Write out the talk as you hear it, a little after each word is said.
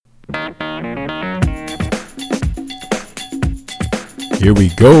Here we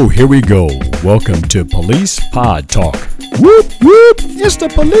go. Welcome to Police Pod Talk. Whoop, whoop, it's the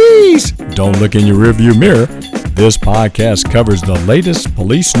police. Don't look in your rearview mirror. This podcast covers the latest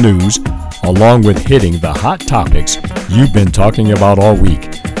police news, along with hitting the hot topics you've been talking about all week.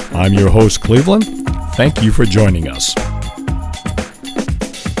 I'm your host, Cleveland. Thank you for joining us.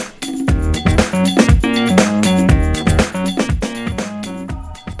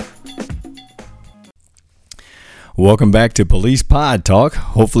 Welcome back to Police Pod Talk.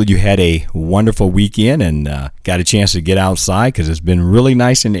 Hopefully you had a wonderful weekend and got a chance to get outside because it's been really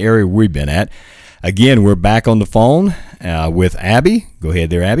nice in the area we've been at. Again, we're back on the phone with Abby. Go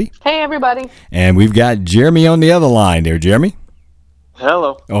ahead there, Abby. Hey, everybody. And we've got Jeremy on the other line there. Jeremy?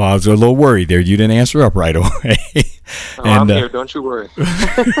 Hello. Oh, I was a little worried there. You didn't answer up right away. I'm here. Don't you worry.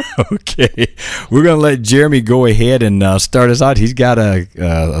 Okay. We're going to let Jeremy go ahead and start us out. He's got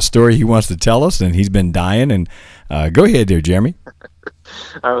a story he wants to tell us, and he's been dying. And go ahead there, Jeremy.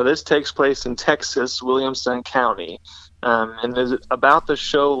 This takes place in Texas, Williamson County, and it's about the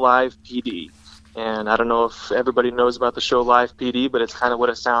show Live PD. And I don't know if everybody knows about the show Live PD, but it's kind of what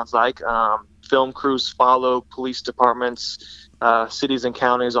it sounds like. Film crews follow police departments, cities and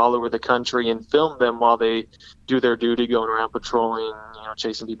counties all over the country and film them while they do their duty, going around patrolling,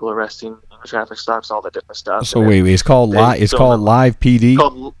 chasing people, arresting, traffic stops, all that different stuff. So wait, it's called Live PD? It's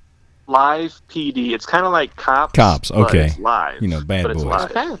called Live PD. It's kind of like Cops. Cops, okay. But it's live. Bad but boys.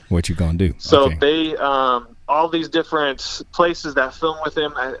 It's live. What you gonna do? So okay. they, all these different places that film with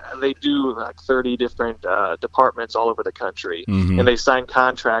him, they do like 30 different departments all over the country, and they sign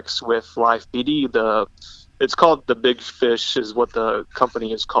contracts with Live PD. It's called The Big Fish is what the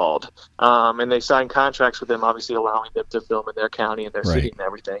company is called. And they sign contracts with them, obviously allowing them to film in their county and their city and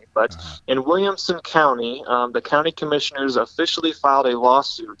everything. But in Williamson County, the county commissioners officially filed a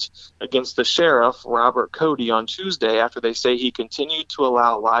lawsuit against the sheriff, Robert Cody, on Tuesday after they say he continued to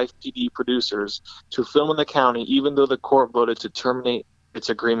allow Live PD producers to film in the county, even though the court voted to terminate its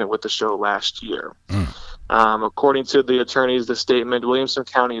agreement with the show last year. According to the attorneys, the statement, Williamson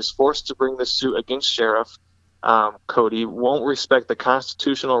County is forced to bring the suit against Sheriff Cody, won't respect the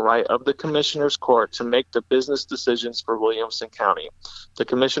constitutional right of the Commissioner's Court to make the business decisions for Williamson County. The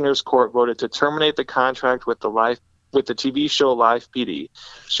Commissioner's Court voted to terminate the contract with the TV show Live PD.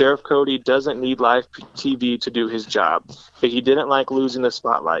 Sheriff Cody doesn't need Live TV to do his job, but he didn't like losing the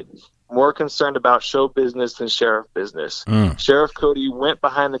spotlight. More concerned about show business than sheriff business. Sheriff Cody went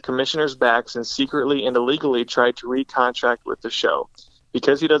behind the commissioner's backs and secretly and illegally tried to recontract with the show.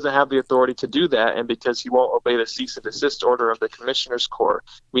 Because he doesn't have the authority to do that, and because he won't obey the cease and desist order of the commissioner's court,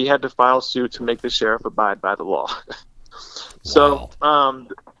 we had to file suit to make the sheriff abide by the law. So,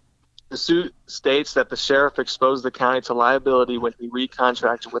 the suit states that the sheriff exposed the county to liability when he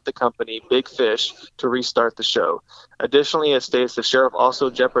recontracted with the company Big Fish to restart the show. Additionally, it states the sheriff also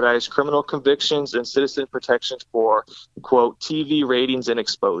jeopardized criminal convictions and citizen protections for, quote, TV ratings and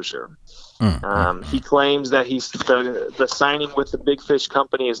exposure. He claims that the signing with the Big Fish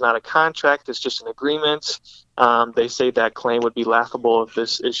company is not a contract, it's just an agreement. They say that claim would be laughable if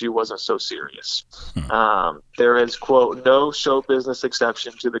this issue wasn't so serious. There is, quote, no show business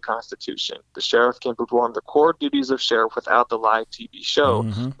exception to the Constitution. The sheriff can perform the core duties of sheriff without the live TV show,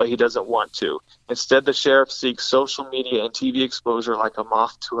 but he doesn't want to. Instead, the sheriff seeks social media and TV exposure like a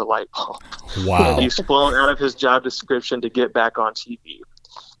moth to a light bulb. Wow. He's flown out of his job description to get back on TV.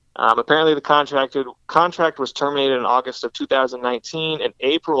 Apparently, the contract was terminated in August of 2019. In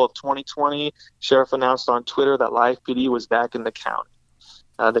April of 2020, Sheriff announced on Twitter that Live PD was back in the county.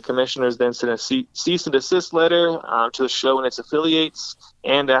 The commissioners then sent a cease and desist letter to the show and its affiliates,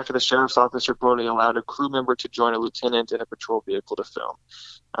 and after the sheriff's office reportedly allowed a crew member to join a lieutenant in a patrol vehicle to film.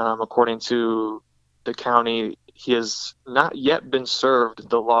 According to the county, he has not yet been served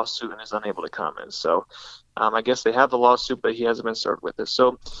the lawsuit and is unable to comment. So I guess they have the lawsuit, but he hasn't been served with it.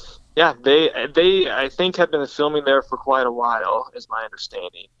 So, yeah, they I think have been filming there for quite a while, is my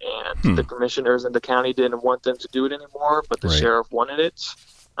understanding. And the commissioners in the county didn't want them to do it anymore, but the sheriff wanted it.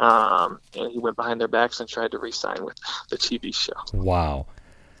 And he went behind their backs and tried to re-sign with the TV show. Wow.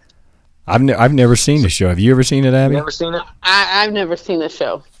 I've never seen the show. Have you ever seen it, Abby? You ever seen it? I've never seen the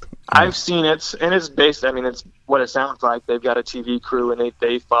show. I've seen it, and it's based, it's what it sounds like. They've got a TV crew, and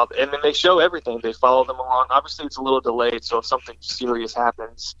they follow, and then they show everything. They follow them along. Obviously, it's a little delayed, so if something serious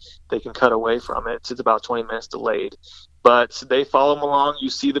happens, they can cut away from it. It's about 20 minutes delayed. But they follow them along. You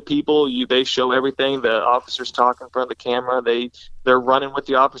see the people. They show everything. The officers talk in front of the camera. They're running with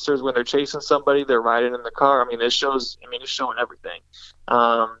the officers when they're chasing somebody. They're riding in the car. It's showing everything.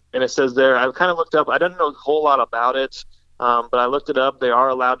 And it says there, I kind of looked up. I didn't know a whole lot about it. But I looked it up. They are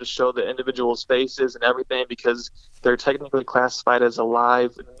allowed to show the individuals' faces and everything because they're technically classified as a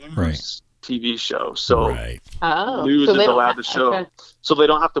live news TV show. So news is allowed to show. Okay. So they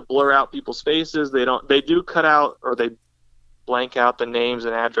don't have to blur out people's faces. They do cut out, or they blank out the names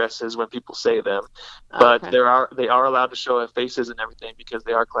and addresses when people say them. But they are allowed to show faces and everything because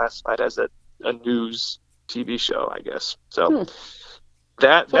they are classified as a news TV show, I guess. So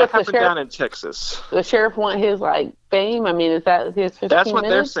that happened down in Texas. The sheriff want his fame? I mean, is that his 15 That's what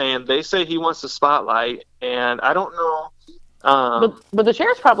minutes? they're saying. They say he wants the spotlight, and I don't know. But the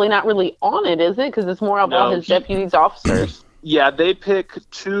sheriff's probably not really on it, is it? Because it's more of all his deputies, officers. Yeah, they pick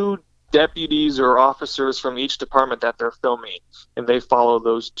 2 deputies or officers from each department that they're filming, and they follow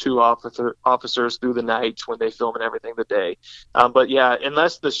those 2 officers through the night when they film and everything the day. But yeah,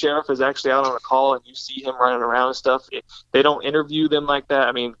 unless the sheriff is actually out on a call and you see him running around and stuff, they don't interview them like that.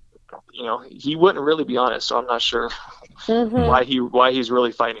 I mean, he wouldn't really be honest, so I'm not sure why he's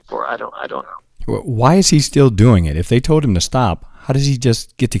really fighting for it. I don't know. Why is he still doing it? If they told him to stop, how does he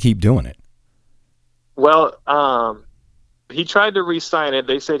just get to keep doing it? Well, he tried to re-sign it.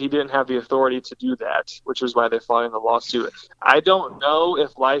 They said he didn't have the authority to do that, which is why they filed in the lawsuit. I don't know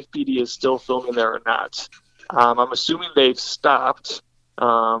if Live PD is still filming there or not. I'm assuming they've stopped,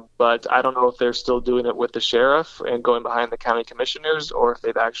 but I don't know if they're still doing it with the sheriff and going behind the county commissioners, or if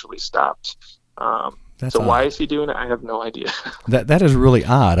they've actually stopped. Why is he doing it? I have no idea. That is really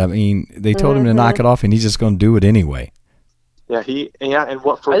odd. I mean, they told him to knock it off, and he's just going to do it anyway. Yeah, and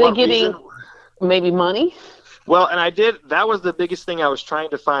what for? Are what they getting reason? Maybe money? Well, and that was the biggest thing I was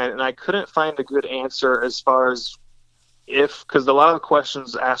trying to find, and I couldn't find a good answer as far as because a lot of the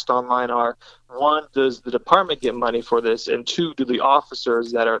questions asked online are, 1, does the department get money for this? And 2, do the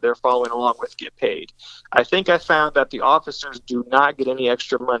officers that they're following along with get paid? I think I found that the officers do not get any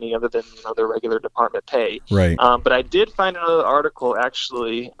extra money other than their regular department pay. Right. But I did find another article,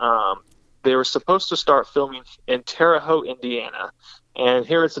 actually. They were supposed to start filming in Terre Haute, Indiana. And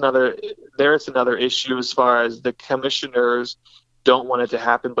there's another issue as far as the commissioners don't want it to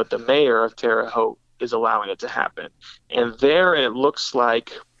happen, but the mayor of Terre Haute is allowing it to happen. And there it looks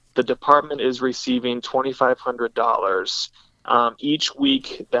like the department is receiving $2,500 each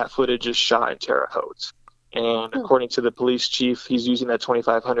week that footage is shot in Terre Haute. And according to the police chief, he's using that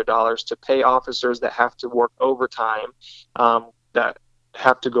 $2,500 to pay officers that have to work overtime, that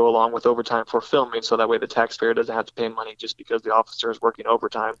have to go along with overtime for filming, so that way the taxpayer doesn't have to pay money just because the officer is working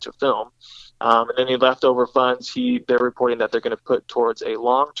overtime to film. And any leftover funds, they're reporting that they're going to put towards a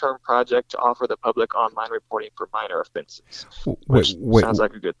long-term project to offer the public online reporting for minor offenses, which sounds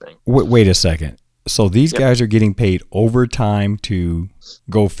like a good thing. Wait a second. So these guys are getting paid overtime to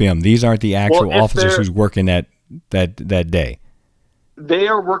go film. These aren't the actual officers who's working that day. They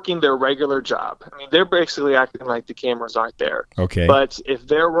are working their regular job. I mean, they're basically acting like the cameras aren't there. Okay. But if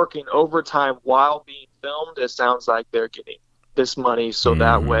they're working overtime while being filmed, it sounds like they're getting this money, so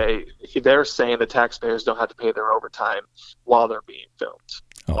that way they're saying the taxpayers don't have to pay their overtime while they're being filmed.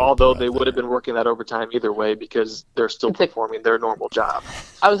 Although they would have been working that overtime either way because they're still performing their normal job.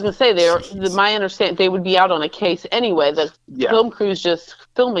 I was going to say, my understanding, they would be out on a case anyway. The film crew's just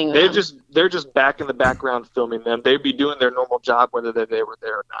filming them. They're just back in the background filming them. They'd be doing their normal job whether they were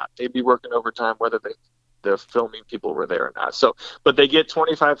there or not. They'd be working overtime whether the filming people were there or not. So, but they get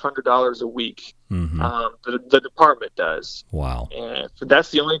 $2,500 a week. The department does. Wow. And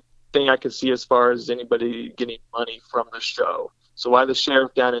that's the only thing I can see as far as anybody getting money from the show. So why the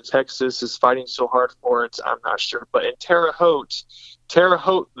sheriff down in Texas is fighting so hard for it, I'm not sure. But in Terre Haute,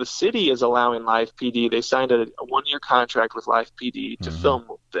 the city is allowing Live PD. They signed a 1-year contract with Live PD to film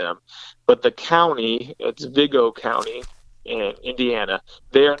with them. But the county, it's Vigo County in Indiana,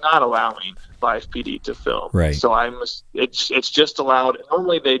 they are not allowing Live PD to film. Right. So it's just allowed.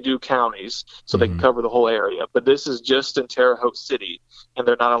 Normally they do counties so they can cover the whole area. But this is just in Terre Haute City, and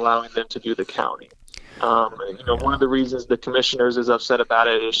they're not allowing them to do the county. One of the reasons the commissioners is upset about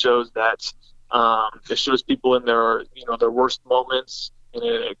it, it shows people in their worst moments, and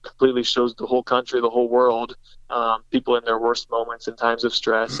it completely shows the whole country, the whole world, people in their worst moments in times of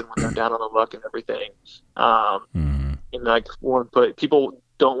stress and when they're down on the luck and everything. And people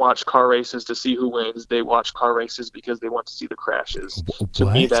don't watch car races to see who wins. They watch car races because they want to see the crashes.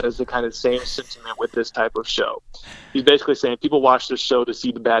 To me, that is the kind of same sentiment with this type of show. He's basically saying people watch this show to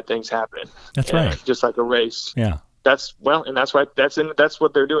see the bad things happen. That's right. Just like a race. Yeah. That's right. That's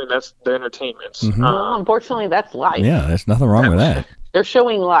what they're doing. That's the entertainment. Well, unfortunately, that's life. Yeah, there's nothing wrong with that. They're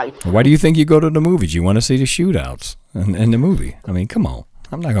showing life. Why do you think you go to the movies? You want to see the shootouts in the movie. I mean, come on.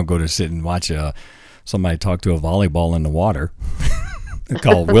 I'm not going to go to sit and watch somebody talk to a volleyball in the water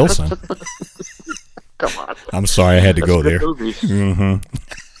called Wilson. Come on. I'm sorry I had to go there. Mm-hmm.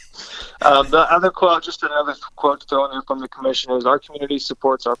 The other quote, just another quote to throw in there from the commissioner is, our community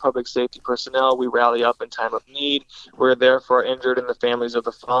supports our public safety personnel. We rally up in time of need. We're there for our injured and the families of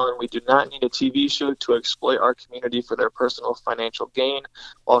the fallen. We do not need a TV show to exploit our community for their personal financial gain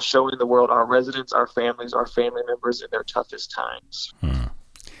while showing the world our residents, our families, our family members in their toughest times.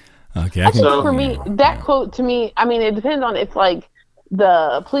 Okay. I think for me, that quote to me, I mean, it depends on if like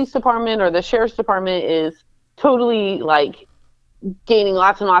the police department or the sheriff's department is totally like gaining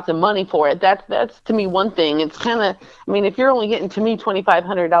lots and lots of money for it. That's to me one thing. It's kind of, I mean, if you're only getting to me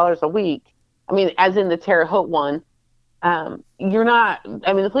 $2,500 a week, I mean, as in the Terre Haute one, you're not,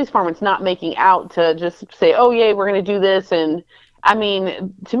 I mean, the police department's not making out to just say, oh yeah, we're going to do this. And I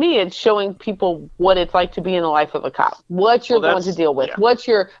mean, to me, it's showing people what it's like to be in the life of a cop, what you're going to deal with,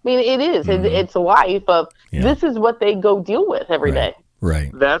 I mean, it is, it's a life of, this is what they go deal with every day. Right.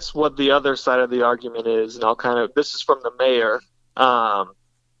 That's what the other side of the argument is. And this is from the mayor,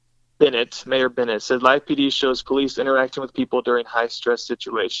 Mayor Bennett said, Live PD shows police interacting with people during high stress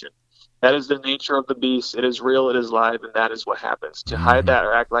situations. That is the nature of the beast. It is real, it is live, and that is what happens. To hide that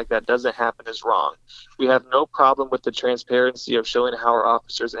or act like that doesn't happen is wrong. We have no problem with the transparency of showing how our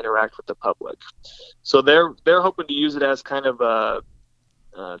officers interact with the public. So they're hoping to use it as kind of a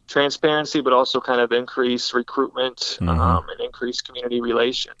transparency, but also kind of increase recruitment and increase community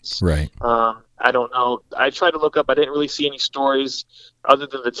relations. Right. I don't know. I tried to look up. I didn't really see any stories other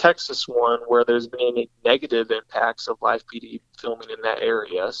than the Texas one where there's been any negative impacts of Live PD filming in that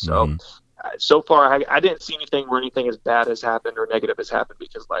area. So, so far, I didn't see anything where anything as bad has happened or negative has happened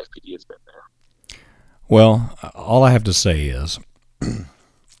because Live PD has been there. Well, all I have to say is,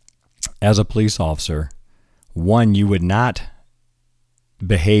 as a police officer, one, you would not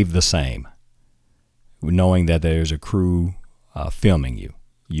behave the same knowing that there's a crew filming you.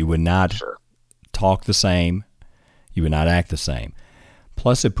 You would not talk the same. You would not act the same.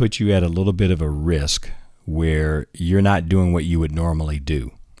 Plus, it puts you at a little bit of a risk where you're not doing what you would normally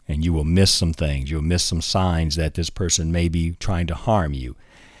do, and you will miss some things. You'll miss some signs that this person may be trying to harm you.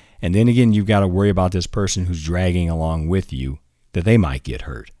 And then again, you've got to worry about this person who's dragging along with you, that they might get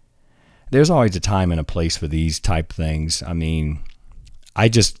hurt. There's always a time and a place for these type things. I mean, I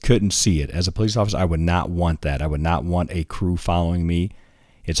just couldn't see it. As a police officer, I would not want that. I would not want a crew following me.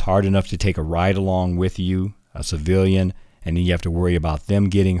 It's hard enough to take a ride along with you, a civilian, and then you have to worry about them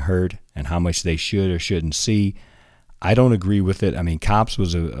getting hurt and how much they should or shouldn't see. I don't agree with it. I mean, Cops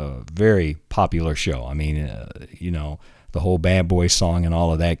was a very popular show. I mean, the whole Bad Boy song and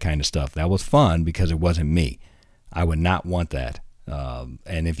all of that kind of stuff. That was fun because it wasn't me. I would not want that.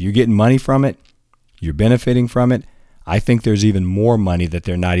 And if you're getting money from it, you're benefiting from it, I think there's even more money that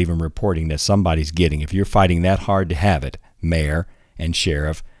they're not even reporting that somebody's getting. If you're fighting that hard to have it, mayor and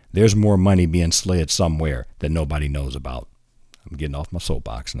sheriff, there's more money being slid somewhere that nobody knows about. I'm getting off my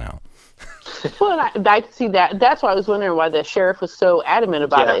soapbox now. Well, I see that. That's why I was wondering why the sheriff was so adamant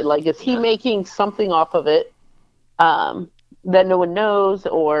about it. Like, is he making something off of it that no one knows,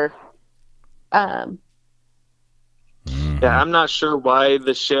 or? Yeah, I'm not sure why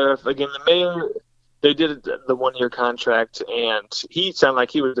the sheriff. Again, the mayor. They did the 1-year contract, and he sounded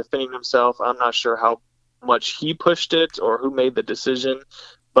like he was defending himself. I'm not sure how much he pushed it or who made the decision.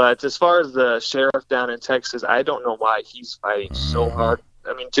 But as far as the sheriff down in Texas, I don't know why he's fighting so hard.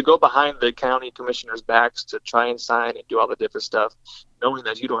 I mean, to go behind the county commissioners' backs to try and sign and do all the different stuff, knowing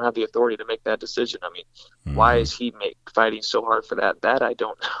that you don't have the authority to make that decision. I mean, why is he fighting so hard for that? That I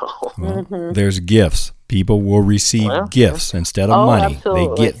don't know. Well, there's gifts. People will receive gifts instead of money.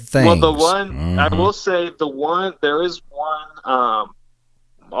 Absolutely. They get things. Well, the one, I will say, there is one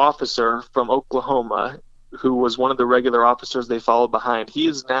officer from Oklahoma who was one of the regular officers they followed behind. He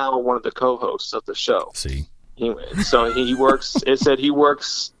is now one of the co-hosts of the show. See. He works. It said he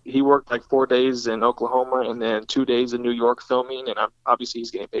worked like 4 days in Oklahoma and then 2 days in New York filming, and obviously he's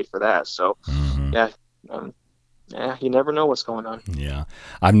getting paid for that. So, you never know what's going on. Yeah,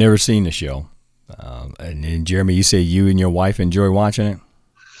 I've never seen the show. And Jeremy, you say you and your wife enjoy watching it?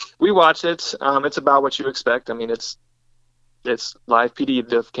 We watch it. It's about what you expect. I mean, it's Live PD.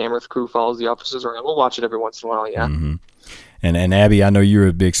 The camera crew follows the officers around. We'll watch it every once in a while. Yeah. Mm-hmm. And Abby, I know you're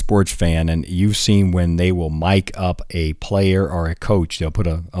a big sports fan, and you've seen when they will mic up a player or a coach. They'll put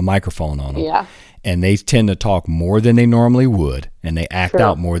a microphone on them. Yeah. And they tend to talk more than they normally would, and they act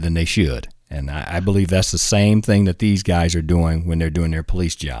out more than they should. And I believe that's the same thing that these guys are doing when they're doing their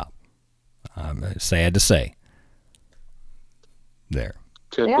police job. Sad to say. There.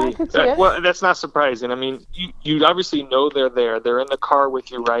 Could be. Well, that's not surprising. I mean, you obviously know they're there. They're in the car with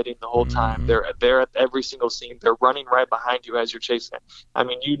you riding the whole time. They're at every single scene. They're running right behind you as you're chasing it. I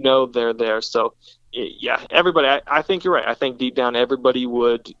mean, you know they're there. So yeah, everybody. I think you're right. I think deep down, everybody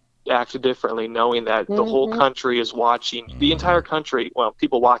would act differently, knowing that the whole country is watching. The entire country, well,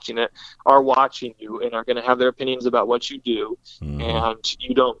 people watching it are watching you and are going to have their opinions about what you do. And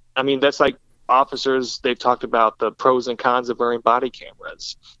you don't. I mean, that's like officers. They've talked about the pros and cons of wearing body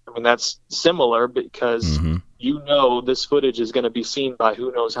cameras. I mean, that's similar because this footage is going to be seen by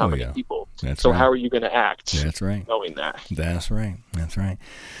who knows how many people. That's so right. how are you going to act? That's right. Knowing that. That's right. That's right.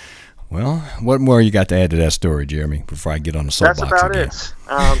 Well, what more you got to add to that story, Jeremy, before I get on the soapbox again? That's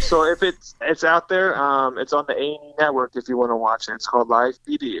about it. So if it's out there, it's on the A&E network if you want to watch it. It's called Live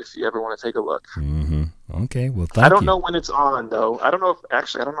PD if you ever want to take a look. Okay, well, thank you. I don't know when it's on, though. I don't know.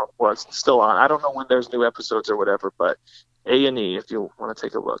 Well, it's still on. I don't know when there's new episodes or whatever, but A&E if you want to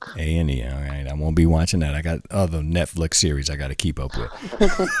take a look. A&E, all right. I won't be watching that. I got other Netflix series I got to keep up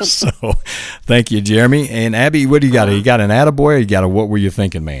with. So thank you, Jeremy. And Abby, what do you got? You got an attaboy or what were you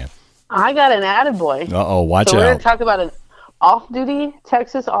thinking, man? I got an attaboy. Uh-oh, watch out. So we're going to talk about an off-duty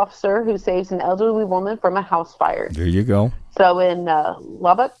Texas officer who saves an elderly woman from a house fire. There you go. So in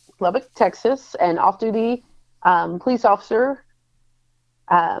Lubbock, Texas, an off-duty police officer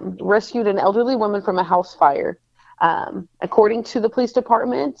rescued an elderly woman from a house fire. According to the police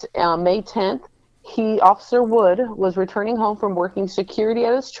department, on May 10th, Officer Wood was returning home from working security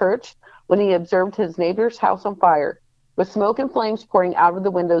at his church when he observed his neighbor's house on fire, with smoke and flames pouring out of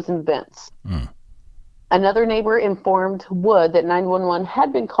the windows and vents. Another neighbor informed Wood that 911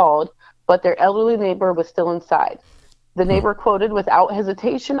 had been called, but their elderly neighbor was still inside. The neighbor quoted, "Without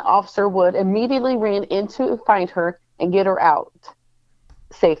hesitation, Officer Wood immediately ran in to find her and get her out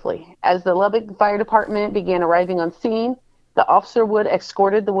safely. As the Lubbock Fire Department began arriving on scene, the Officer Wood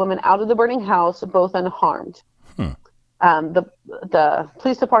escorted the woman out of the burning house, both unharmed." The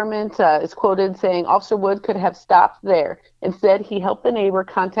police department is quoted saying Officer Wood could have stopped there. Instead, he helped the neighbor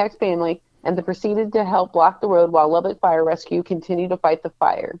contact family and then proceeded to help block the road while Lubbock Fire Rescue continued to fight the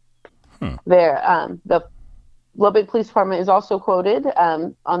fire. The Lubbock Police Department is also quoted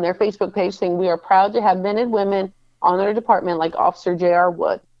on their Facebook page saying, "We are proud to have men and women on our department like Officer J.R.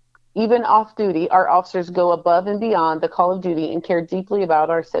 Wood. Even off duty, our officers go above and beyond the call of duty and care deeply about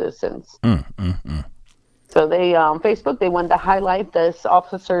our citizens." So they on Facebook, they wanted to highlight this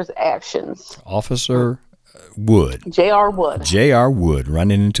officer's actions. Officer Wood. J.R. Wood. J.R. Wood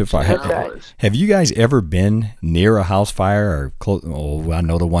running into fire. Have you guys ever been near a house fire or close? Oh, I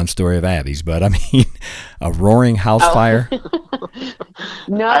know the one story of Abby's, but I mean, a roaring house fire.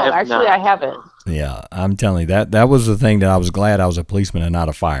 No, I haven't. Yeah, I'm telling you, that was the thing that I was glad I was a policeman and not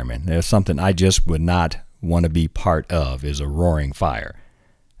a fireman. There's something I just would not want to be part of is a roaring fire.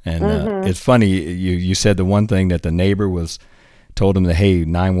 And it's funny, you said the one thing that the neighbor told him that, hey,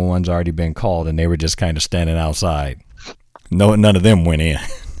 911's already been called, and they were just kind of standing outside. No, none of them went in.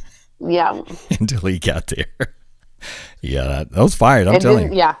 Yeah. Until he got there. Yeah, those fires, I'm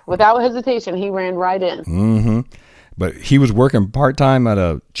telling you. Yeah, without hesitation, he ran right in. But he was working part-time at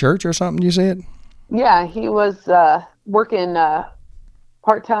a church or something, you said? Yeah, he was working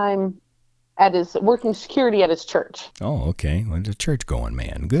part-time working security at his church. Oh, okay. Well, the church going,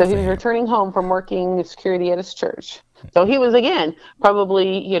 man. Good. So he was returning home from working security at his church. So he was, again,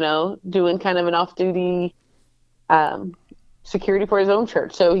 probably, doing kind of an off-duty security for his own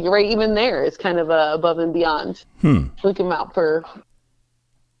church. So you're right, even there, it's kind of above and beyond looking out for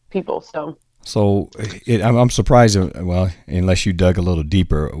people. So I'm surprised. Well, unless you dug a little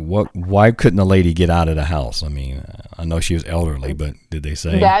deeper, why couldn't the lady get out of the house? I mean, I know she was elderly, but did they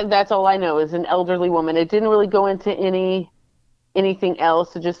say that's all I know is an elderly woman? It didn't really go into anything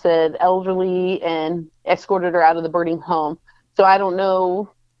else. It just said elderly and escorted her out of the burning home. So I don't know.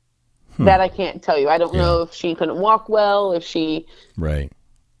 That I can't tell you. I don't know if she couldn't walk well, if she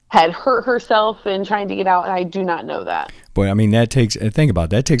had hurt herself in trying to get out. I do not know that. Boy, I mean, think about it.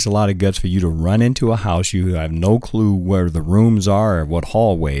 That takes a lot of guts for you to run into a house. You have no clue where the rooms are or what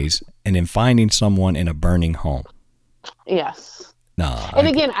hallways, and then finding someone in a burning home. Yes.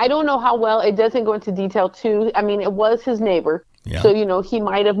 Again, I don't know how well. It doesn't go into detail, too. I mean, it was his neighbor. Yeah. So, he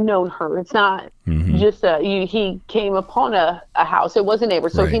might have known her. It's not just he came upon a house. It was a neighbor,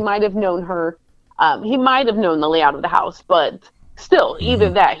 so he might have known her. He might have known the layout of the house, but still, either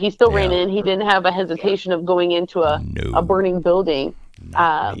that, he still ran in. He didn't have a hesitation of going into a burning building. And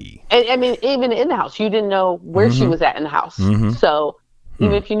I mean, even in the house, you didn't know where she was at in the house. So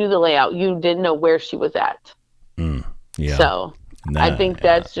even if you knew the layout, you didn't know where she was at. So I think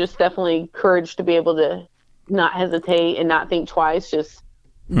that's just definitely courage to be able to not hesitate and not think twice. Just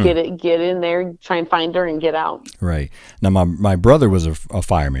get in there, try and find her and get out. Right. Now, my brother was a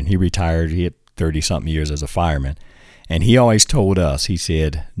fireman. He retired. He had 30-something years as a fireman. And he always told us, he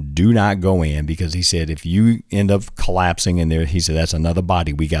said, do not go in, because he said if you end up collapsing in there, he said that's another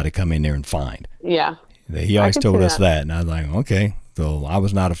body we got to come in there and find. Yeah. He always told us that. And I was like, okay. So I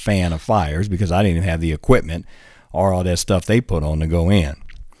was not a fan of fires because I didn't even have the equipment or all that stuff they put on to go in.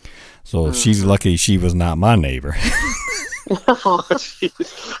 So she's lucky she was not my neighbor. Oh,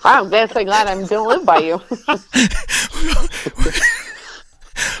 I'm so glad I don't live by you.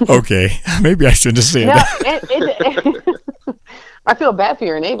 Okay, maybe I shouldn't have said that. I feel bad for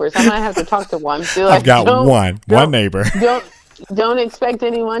your neighbors. I might have to talk to one. Like, I've got one neighbor. Don't expect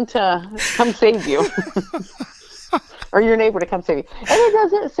anyone to come save you, or your neighbor to come save you. And it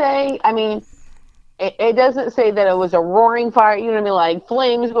doesn't say. I mean, it doesn't say that it was a roaring fire. You know what I mean? Like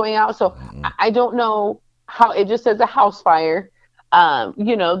flames going out. So I don't know how. It just says a house fire.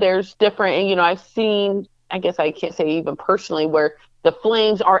 There's different. And I've seen. I guess I can't say even personally where the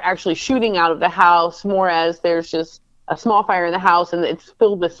flames are actually shooting out of the house, more as there's just a small fire in the house and it's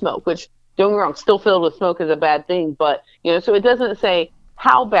filled with smoke, which, don't get me wrong, still filled with smoke is a bad thing. But, so it doesn't say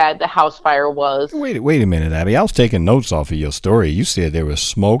how bad the house fire was. Wait a minute, Abby. I was taking notes off of your story. You said there was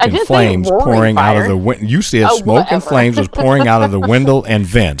smoke and flames pouring out of the window. You said smoke and flames was pouring out of the window and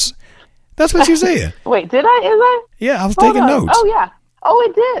vents. That's what you said. Wait, did I? Is I? Yeah, I was taking notes. Oh, yeah. Oh,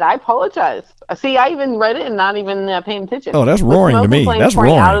 it did. I apologize. See, I even read it and not even paying attention. Oh, that's roaring to me. That's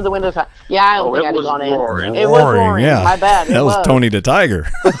roaring. Out of the window. Yeah, I don't think I'd have gone in. It was roaring. Yeah. My bad. That was Tony the Tiger.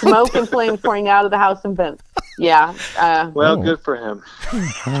 The smoke and flames pouring out of the house and vents. Yeah. Good for him.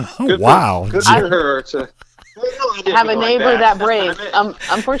 Wow. Good for her to have a neighbor that brave.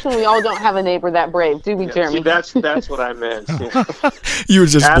 Unfortunately, we all don't have a neighbor that brave, do we, Jeremy? See, that's what I meant. Yeah. You were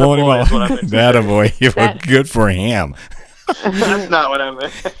just blowing him off. Attaboy. Good for him. That's not what I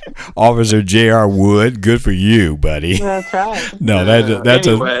meant. Officer J.R. Wood, good for you, buddy. That's right. No,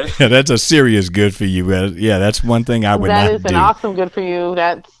 that's a serious good for you. Yeah, that's one thing I would not do. That is an awesome good for you.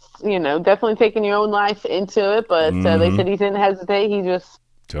 That's, definitely taking your own life into it. But they said he didn't hesitate. He just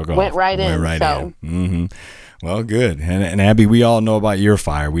went right in. Mm-hmm. Well, good. And Abby, we all know about your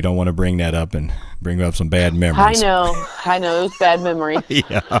fire. We don't want to bring that up and bring up some bad memories. I know. It's bad memories.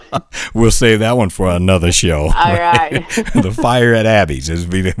 Yeah. We'll save that one for another show. All right. The fire at Abby's.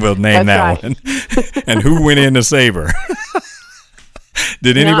 We'll name that one. And who went in to save her?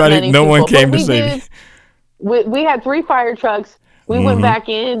 Did anybody? No one came to save you. We had 3 fire trucks. We went back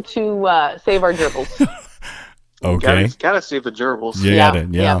in to save our gerbils. Okay. Gotta save the gerbils.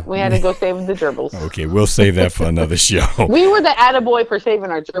 Yeah. We had to go save the gerbils. Okay, we'll save that for another show. We were the attaboy for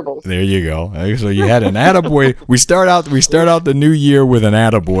saving our gerbils. There you go. So you had an attaboy. We start out the new year with an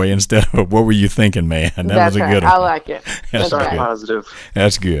attaboy instead of what were you thinking, man? That was a good one. I like it. That's right. Positive.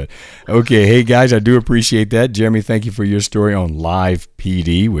 That's good. Okay, hey guys, I do appreciate that. Jeremy, thank you for your story on Live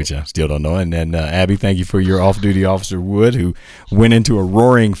PD, which I still don't know. And then Abby, thank you for your off-duty Officer Wood, who went into a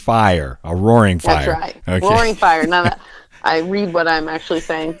roaring fire. That's right. Okay. Roaring fire. Now that I read what I'm actually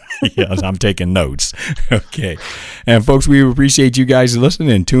saying. Yes, I'm taking notes. Okay. And folks, we appreciate you guys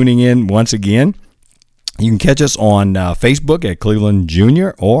listening and tuning in once again. You can catch us on Facebook at Cleveland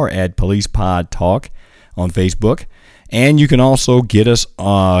Junior or at Police Pod Talk on Facebook. And you can also hit us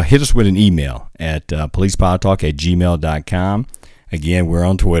with an email at policepodtalk@gmail.com. Again, we're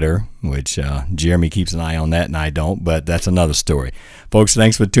on Twitter, which Jeremy keeps an eye on that and I don't, but that's another story. Folks,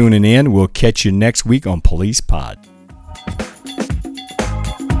 thanks for tuning in. We'll catch you next week on Police Pod.